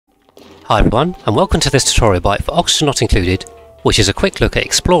Hi everyone, and welcome to this tutorial bite for Oxygen Not Included, which is a quick look at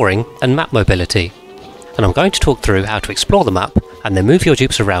exploring and map mobility. And I'm going to talk through how to explore the map and then move your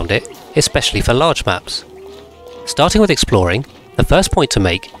dupes around it, especially for large maps. Starting with exploring, the first point to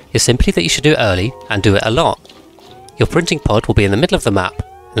make is simply that you should do it early and do it a lot. Your printing pod will be in the middle of the map,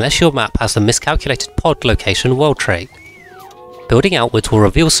 unless your map has the miscalculated pod location world trait. Building outwards will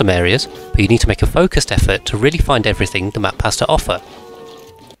reveal some areas, but you need to make a focused effort to really find everything the map has to offer.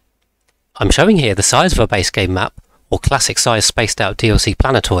 I'm showing here the size of a base game map, or classic size spaced out DLC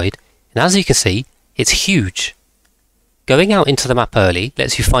planetoid, and as you can see, it's huge. Going out into the map early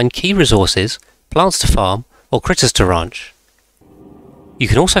lets you find key resources, plants to farm, or critters to ranch. You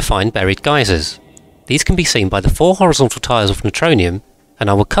can also find buried geysers. These can be seen by the 4 horizontal tiles of neutronium, and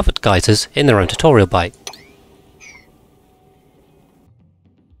I will cover geysers in their own tutorial bite.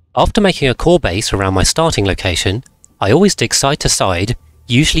 After making a core base around my starting location, I always dig side to side,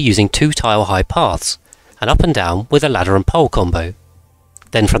 usually using 2 tile high paths, and up and down with a ladder and pole combo.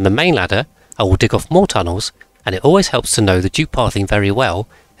 Then from the main ladder, I will dig off more tunnels, and it always helps to know the dupe pathing very well,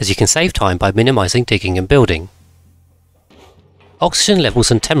 as you can save time by minimising digging and building. Oxygen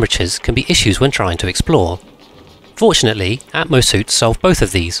levels and temperatures can be issues when trying to explore. Fortunately, Atmo suits solve both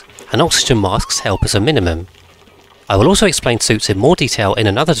of these, and oxygen masks help as a minimum. I will also explain suits in more detail in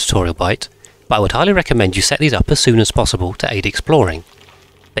another tutorial bite, but I would highly recommend you set these up as soon as possible to aid exploring.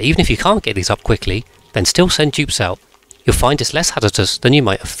 But even if you can't get these up quickly, then still send dupes out. You'll find it's less hazardous than you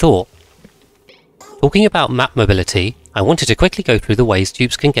might have thought. Talking about map mobility, I wanted to quickly go through the ways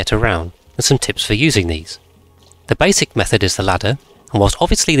dupes can get around, and some tips for using these. The basic method is the ladder, and whilst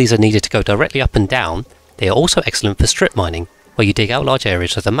obviously these are needed to go directly up and down, they are also excellent for strip mining, where you dig out large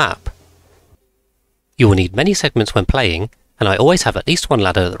areas of the map. You will need many segments when playing, and I always have at least one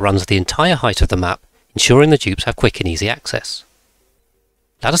ladder that runs the entire height of the map, ensuring the dupes have quick and easy access.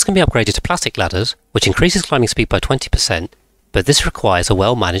 Ladders can be upgraded to plastic ladders, which increases climbing speed by 20%, but this requires a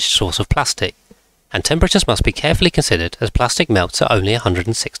well-managed source of plastic, and temperatures must be carefully considered as plastic melts at only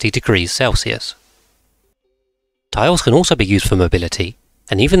 160 degrees Celsius. Tiles can also be used for mobility,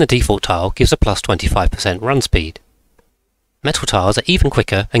 and even the default tile gives a plus 25% run speed. Metal tiles are even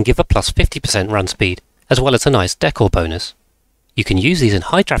quicker and give a plus 50% run speed, as well as a nice decor bonus. You can use these in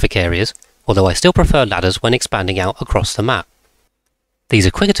high traffic areas, although I still prefer ladders when expanding out across the map. These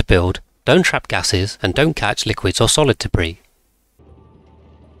are quicker to build, don't trap gases, and don't catch liquids or solid debris.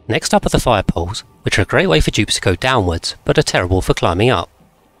 Next up are the fire poles, which are a great way for dupes to go downwards, but are terrible for climbing up.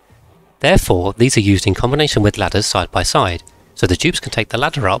 Therefore, these are used in combination with ladders side by side, so the dupes can take the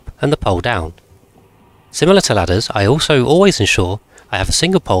ladder up and the pole down. Similar to ladders, I also always ensure I have a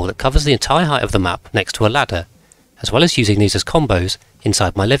single pole that covers the entire height of the map next to a ladder, as well as using these as combos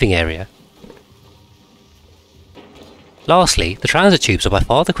inside my living area. Lastly, the transit tubes are by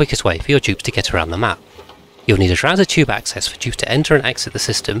far the quickest way for your dupes to get around the map. You'll need a transit tube access for dupes to enter and exit the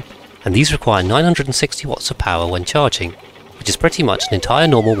system, and these require 960 watts of power when charging, which is pretty much an entire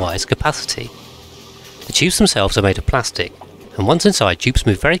normal wire's capacity. The tubes themselves are made of plastic, and once inside, dupes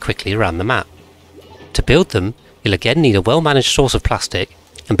move very quickly around the map. To build them, you'll again need a well-managed source of plastic,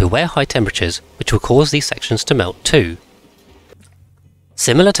 and beware high temperatures, which will cause these sections to melt too.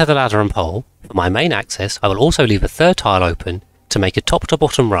 Similar to the ladder and pole, for my main access I will also leave a third tile open to make a top to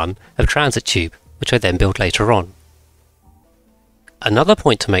bottom run of transit tube, which I then build later on. Another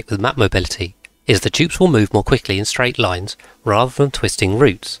point to make with map mobility is that dupes will move more quickly in straight lines rather than twisting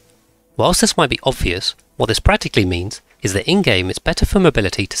routes. Whilst this might be obvious, what this practically means is that in-game it's better for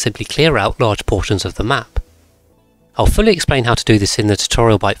mobility to simply clear out large portions of the map. I'll fully explain how to do this in the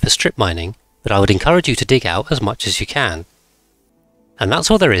tutorial bite for strip mining, but I would encourage you to dig out as much as you can. And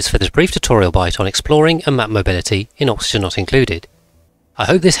that's all there is for this brief tutorial bite on exploring and map mobility in Oxygen Not Included. I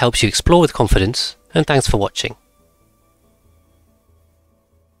hope this helps you explore with confidence, and thanks for watching.